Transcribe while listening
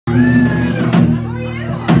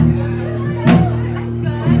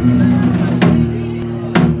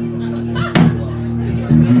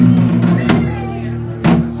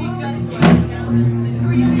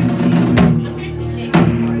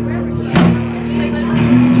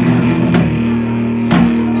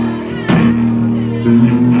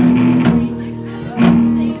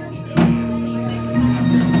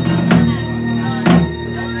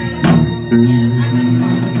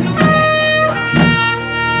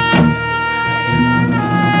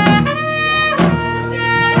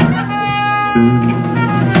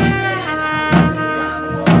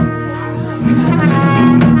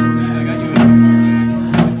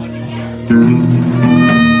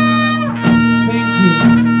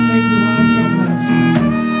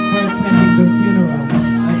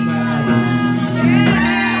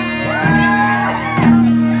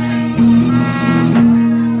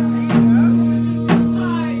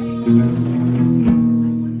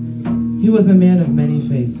He was a man of many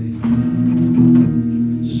faces.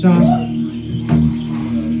 Shock,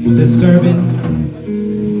 disturbance.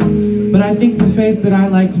 But I think the face that I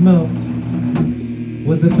liked most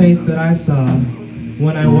was the face that I saw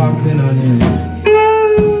when I walked in on him.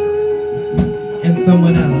 And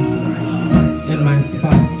someone else in my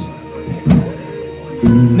spot.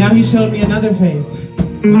 Now he showed me another face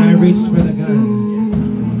when I reached for the gun.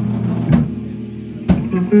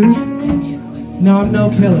 Now I'm no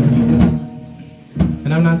killer,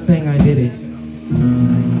 and I'm not saying I did it,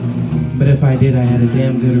 but if I did, I had a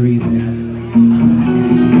damn good reason.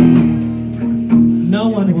 No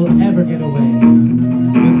one will ever get away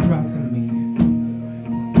with crossing me.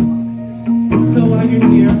 So while you're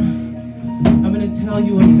here, I'm going to tell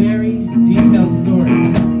you a very detailed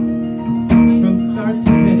story from start to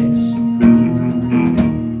finish.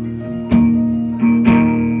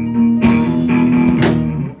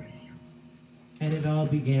 And it all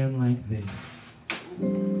began like this.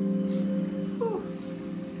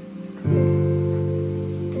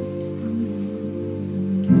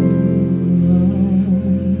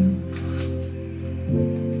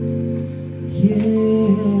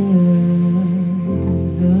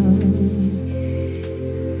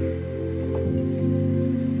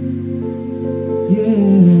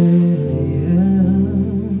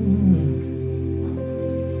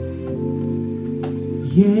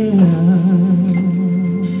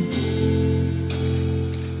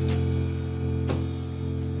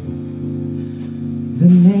 The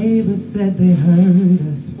neighbors said they heard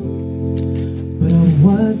us, but I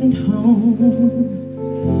wasn't home.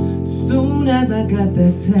 Soon as I got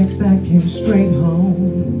that text, I came straight home.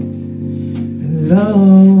 And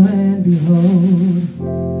lo and behold,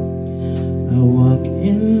 I walk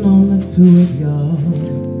in on the two of y'all.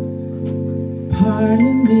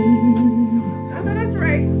 Pardon me. I know that's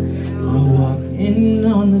right. I walk in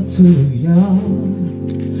on the two of y'all.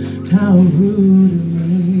 How rude of me.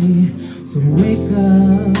 So wake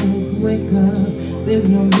up, there's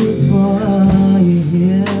no use for you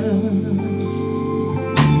here.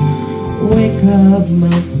 Wake up,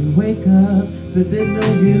 mountain, wake up, so there's no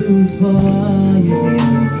use for you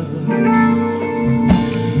here.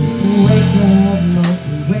 Wake up,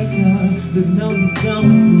 mountain, wake up, there's no use going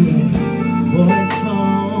through that boy's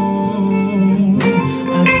phone.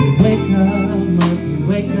 I said wake up, mountain,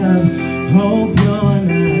 wake up, hope you're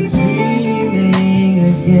not dreaming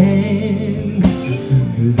again.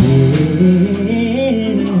 'Cause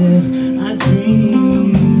if I dream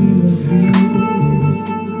of you,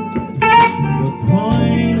 the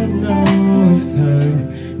point of no return,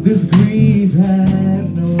 this grief has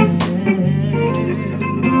no end.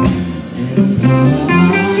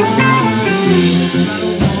 And I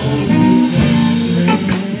don't want to be friends.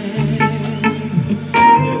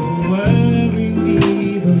 It'll worry me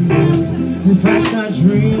the most if I start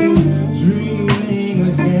dreaming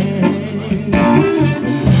again.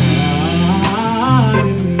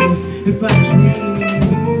 If I dream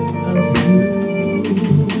of you,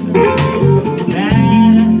 no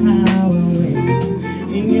matter how I wake up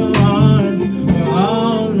in your arms, we're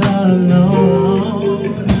all alone.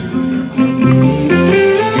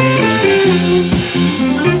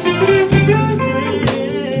 I'm friends,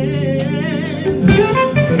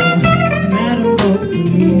 but it mattered most to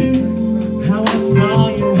me how I saw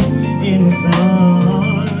you in his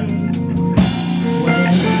arms. When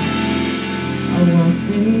I walked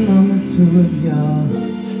in on the two of y'all.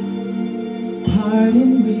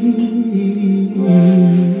 Pardon me.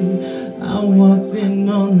 I walked in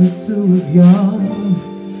on the two of y'all.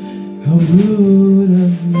 How rude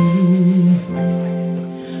of me.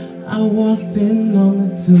 I walked in on the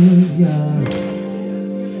two of y'all.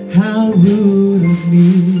 How rude of me.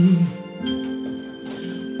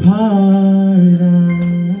 Pardon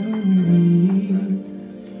me.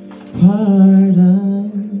 Pardon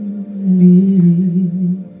me.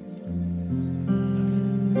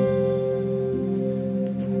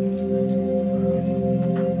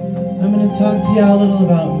 I'm going to talk to y'all a little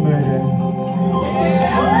about murder.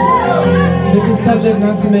 It's a subject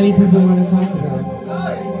not too many people want to talk about,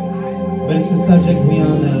 but it's a subject we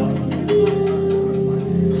all know.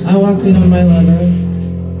 I walked in on my lover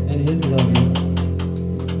and his lover,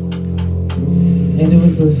 and it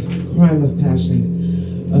was a crime of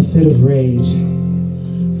passion, a fit of rage.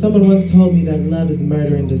 Someone once told me that love is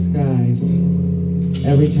murder in disguise.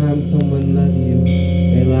 Every time someone loves you,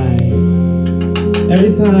 they lie.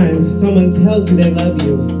 Every time someone tells you they love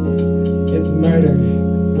you, it's murder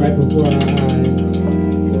right before our eyes.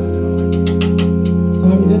 So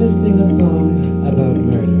I'm gonna sing a song about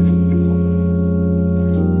murder.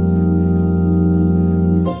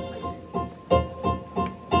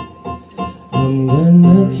 I'm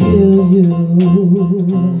gonna kill you.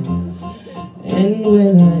 And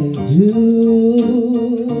when I do,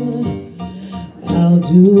 I'll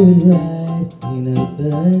do it right. Clean up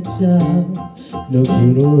the job. No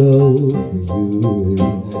funeral for you.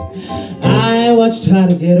 I watched her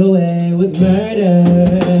to get away with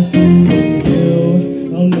murder. And you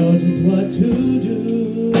don't know just what to do.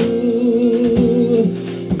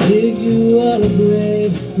 Dig you out a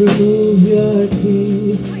grave, remove your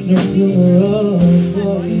teeth. No funeral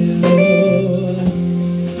for you.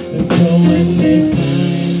 And so when they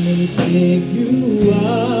finally take you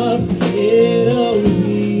up, it'll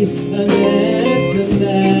be a lesson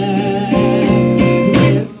that you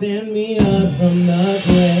can't stand me up from the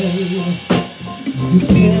grave. You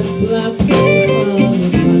can't block me from the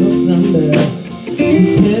final slumber. You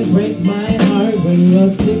can't break my heart when you're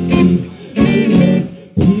 6 feet under,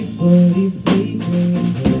 peacefully sleeping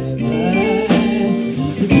forever.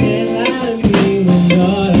 You can't lie to me when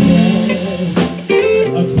you're dead.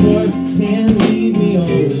 A corpse can't leave me on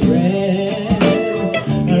red.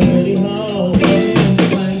 I really hope you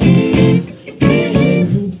find peace when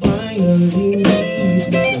you finally meet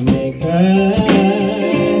the maker.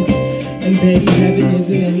 And baby, heaven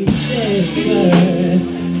isn't any safer,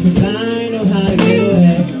 'cause I know how to get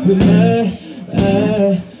away with murder.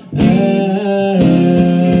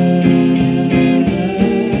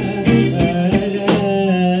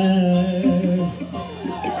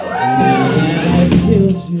 Now that I've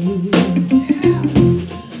killed you,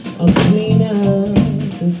 I'll clean up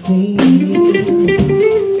the scene,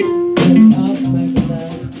 take off my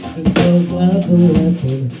gloves, dispose of the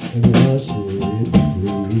weapon, and wash it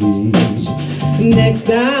bleach. Next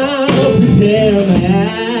I'll prepare my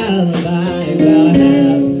alibi, and I'll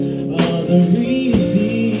have all the receipts.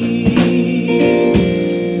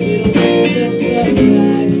 It'll be just the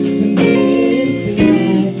right, convincing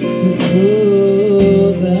lie to fool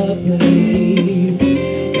the police.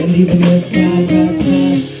 And even if I got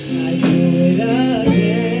caught, I'd do it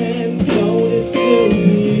again. So this will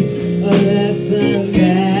be a lesson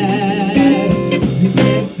that you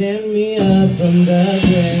can't stand me up from the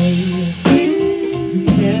grave. You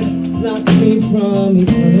can't block me from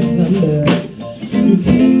eternal slumber. You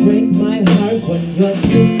can't break my heart when you're 6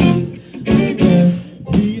 feet under,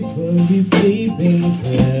 peacefully sleeping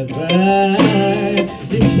forever.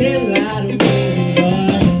 You can't lie to me when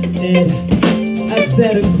you're dead. I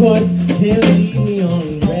said a corpse can't leave me on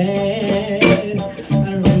red. I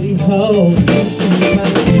really hope you can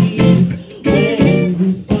find peace when you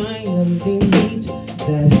finally meet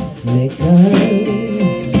that maker.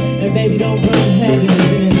 And baby, don't run heaven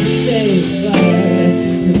isn't any safer,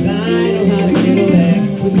 'cause I know how to get away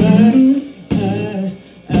with murder.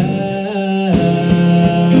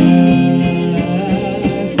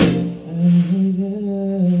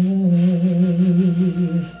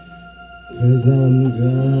 'Cause I'm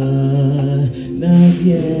gonna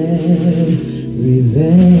get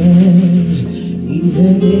revenge.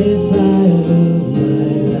 Even if I lose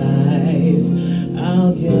my life,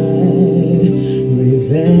 I'll get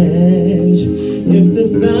revenge. If the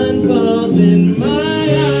sun falls in my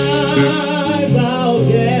eyes, I'll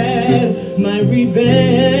get my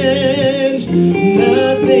revenge.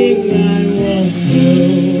 Nothing I won't do,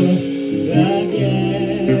 I'll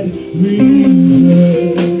get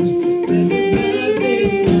revenge. Said there's nothing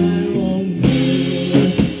I won't do,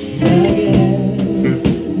 I'll get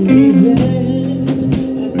revenge.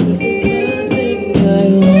 I said there's nothing I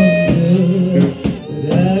won't do,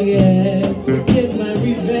 but I'll get to get my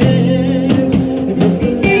revenge. If it's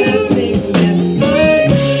the last thing that I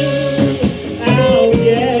do, I'll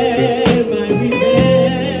get my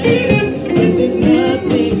revenge. Said there's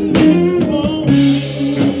nothing I won't do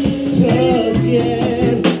to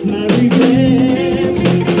get my revenge.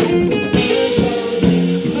 If the sun falls in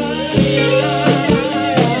my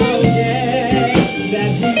eye, I'll get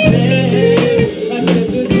that revenge. I said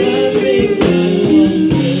there's nothing I won't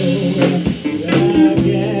do, I'll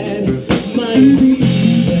get my revenge.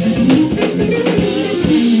 There's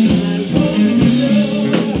nothing I won't do,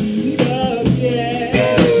 I'll get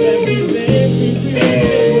that revenge.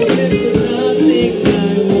 There's nothing I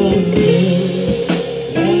won't do,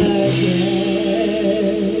 I'll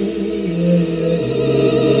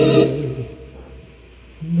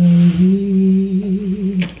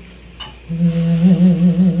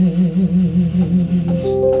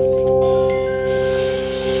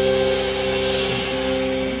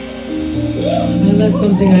I let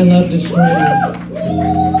something I love destroy me.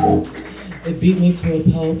 It beat me to a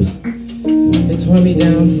pulp. It tore me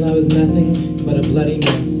down till I was nothing but a bloody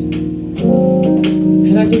mess.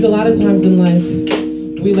 And I think a lot of times in life,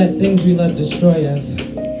 we let things we love destroy us.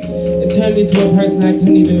 It turned me to a person I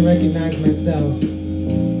couldn't even recognize myself.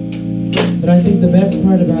 But I think the best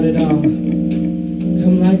part about it all,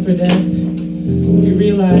 come life or death, you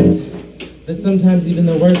realize that sometimes even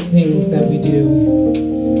the worst things that we do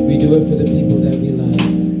it for the people that we love.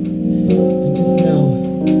 And just know,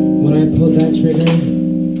 when I pulled that trigger,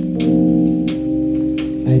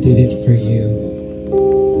 I did it for you.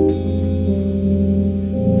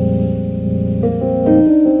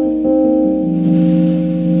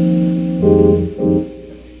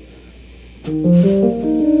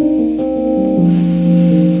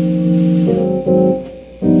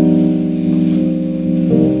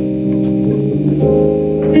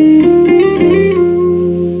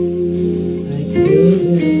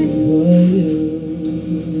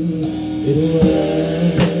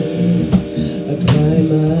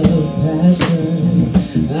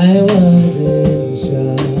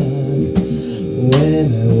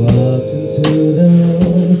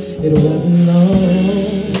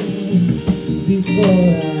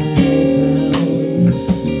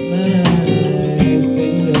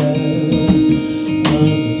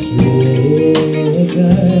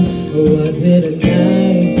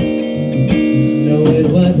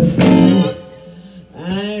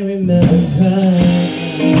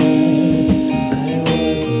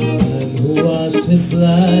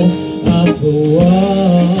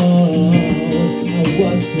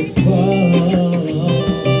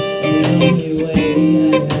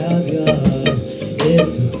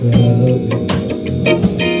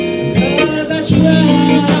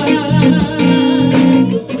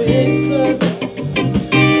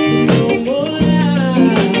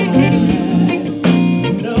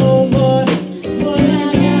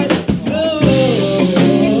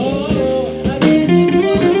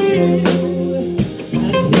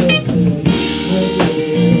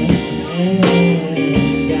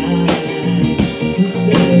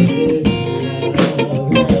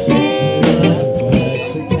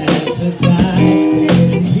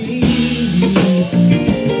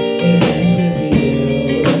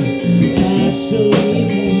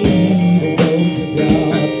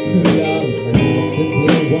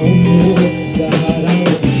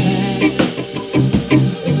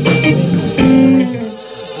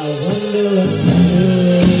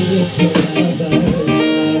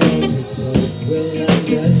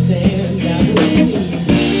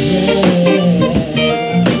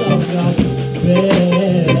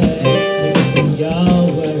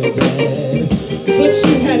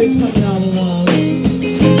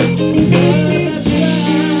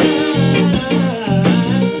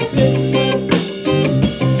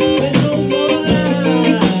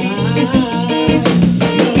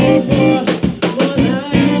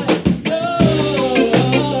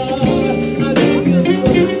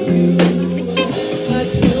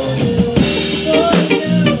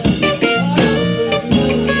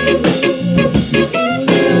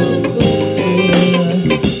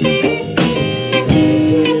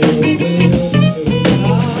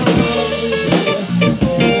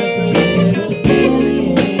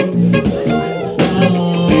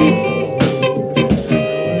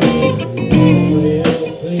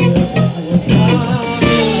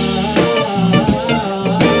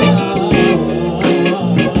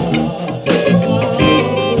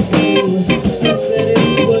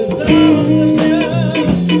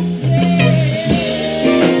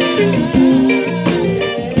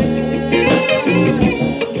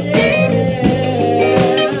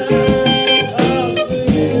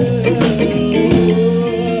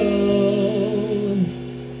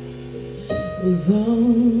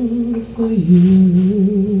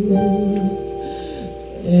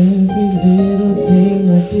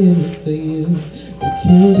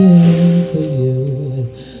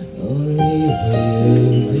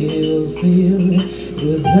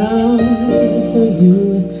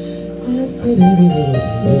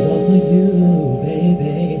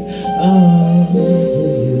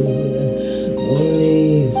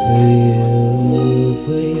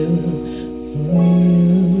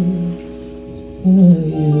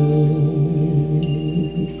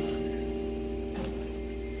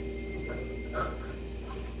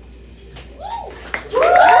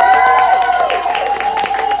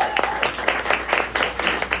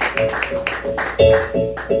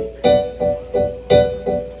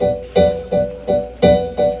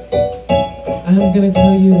 I'm gonna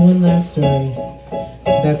tell you one last story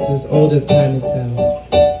that's as old as time itself.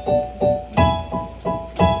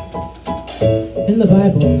 In the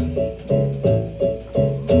Bible,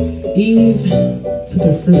 Eve took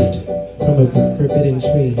a fruit from a forbidden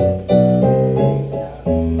tree.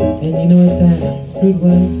 And you know what that fruit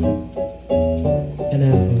was? An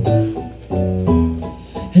apple.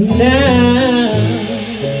 And now,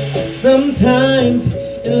 sometimes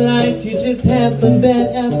in life you just have some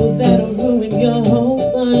bad apples that'll ruin your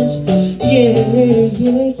whole bunch. Yeah,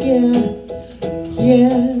 yeah, yeah,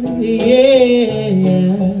 yeah,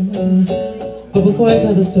 yeah. But before I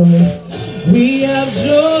tell the story, we have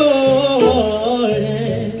Jordan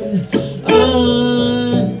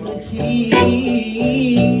on the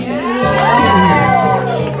keys.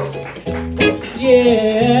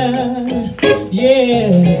 Yeah, yeah.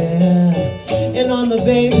 And on the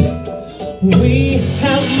bass, we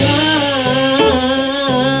have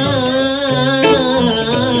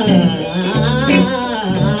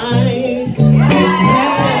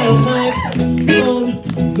Mike on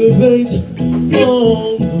the bass,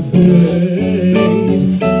 on the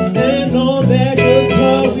bass, and on that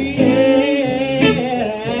guitar we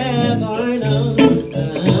have Arnold.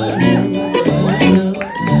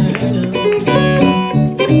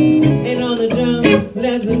 And on the drum,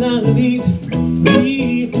 last but not least,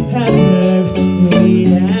 we have nerve, we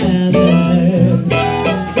have nerve.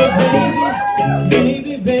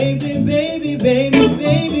 Baby, baby, baby, baby,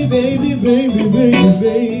 baby, baby, baby, baby,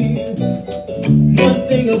 baby. One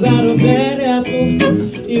thing about a bad apple,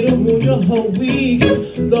 it'll ruin your whole week,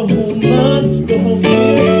 the whole month, the whole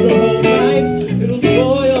year, the whole life. It'll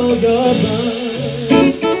spoil your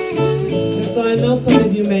mind. And so I know some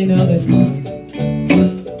of you may know this song.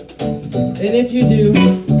 And if you do,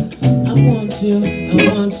 I want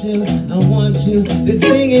you to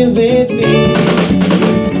sing it with me.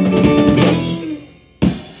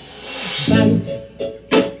 Bite.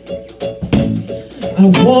 I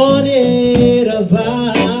wanted a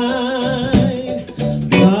bite.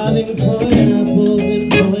 Bobbing for apples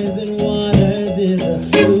and poison waters is a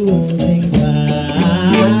losing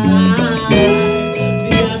fight.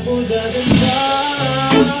 The apple doesn't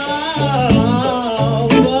fall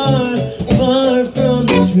far from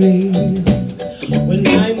the tree. When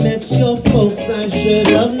I met your folks, I should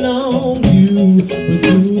have known you would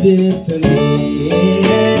do this to me.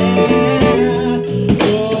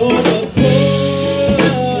 Oh, the poor,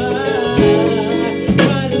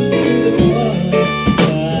 right into the poor.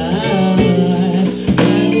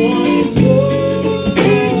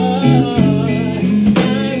 I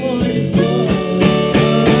wanted more.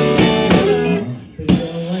 But no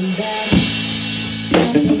one back.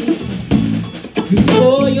 You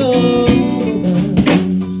spoil.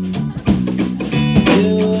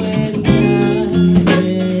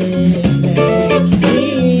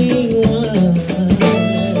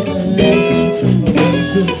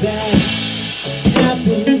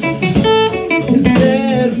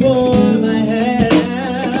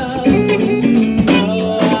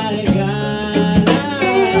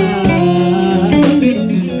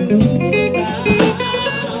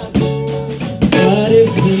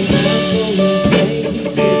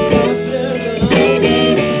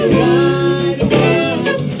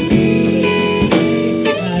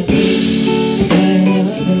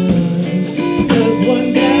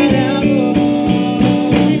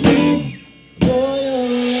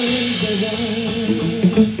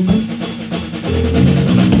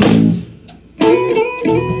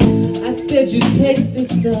 You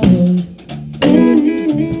tasted so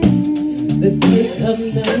sweet. The taste of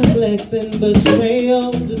neglect and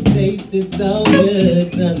betrayal just tasted so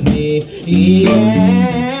good to me.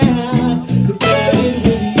 Yeah, it started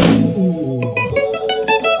with you,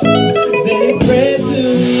 then it spread to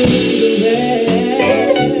the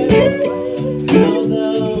rest. Now the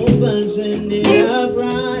whole bunch ended up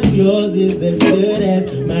right. Yours is as good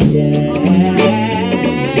as my guess.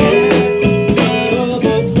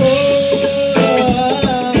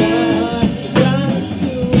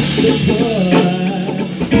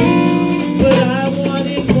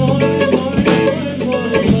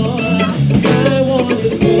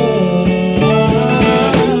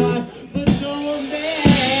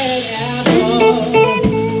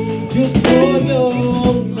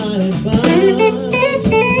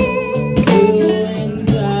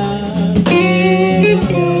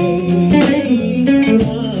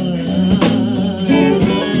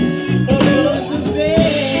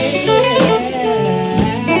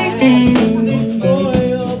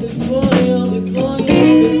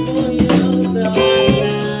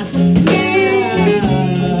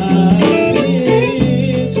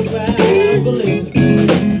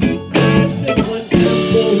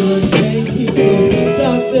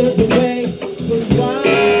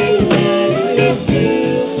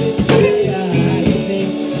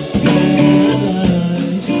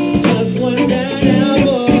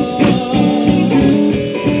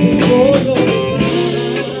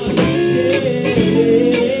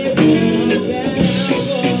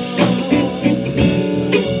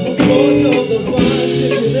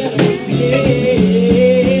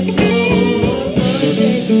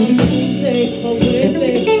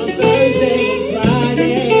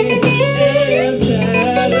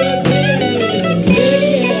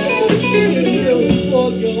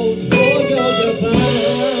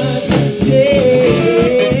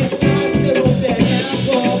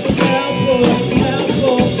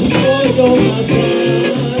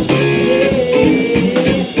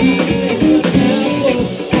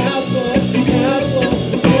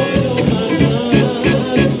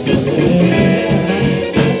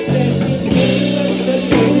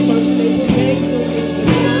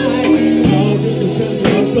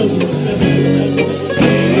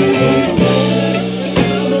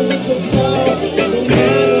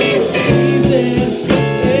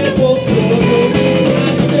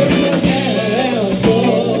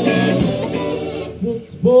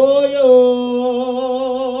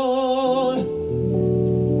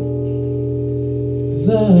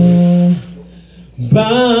 the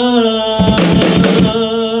bar.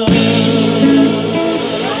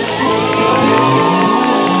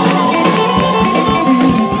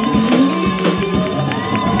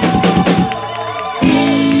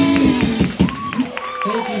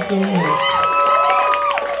 Thank you so much.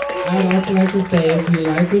 I'd also like to say, if you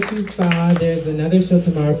like what you saw, there's another show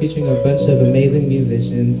tomorrow featuring a bunch of amazing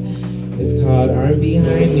musicians. It's called R&B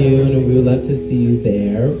High Noon, and we would love to see you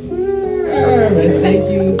there. But thank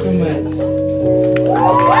you so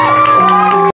much.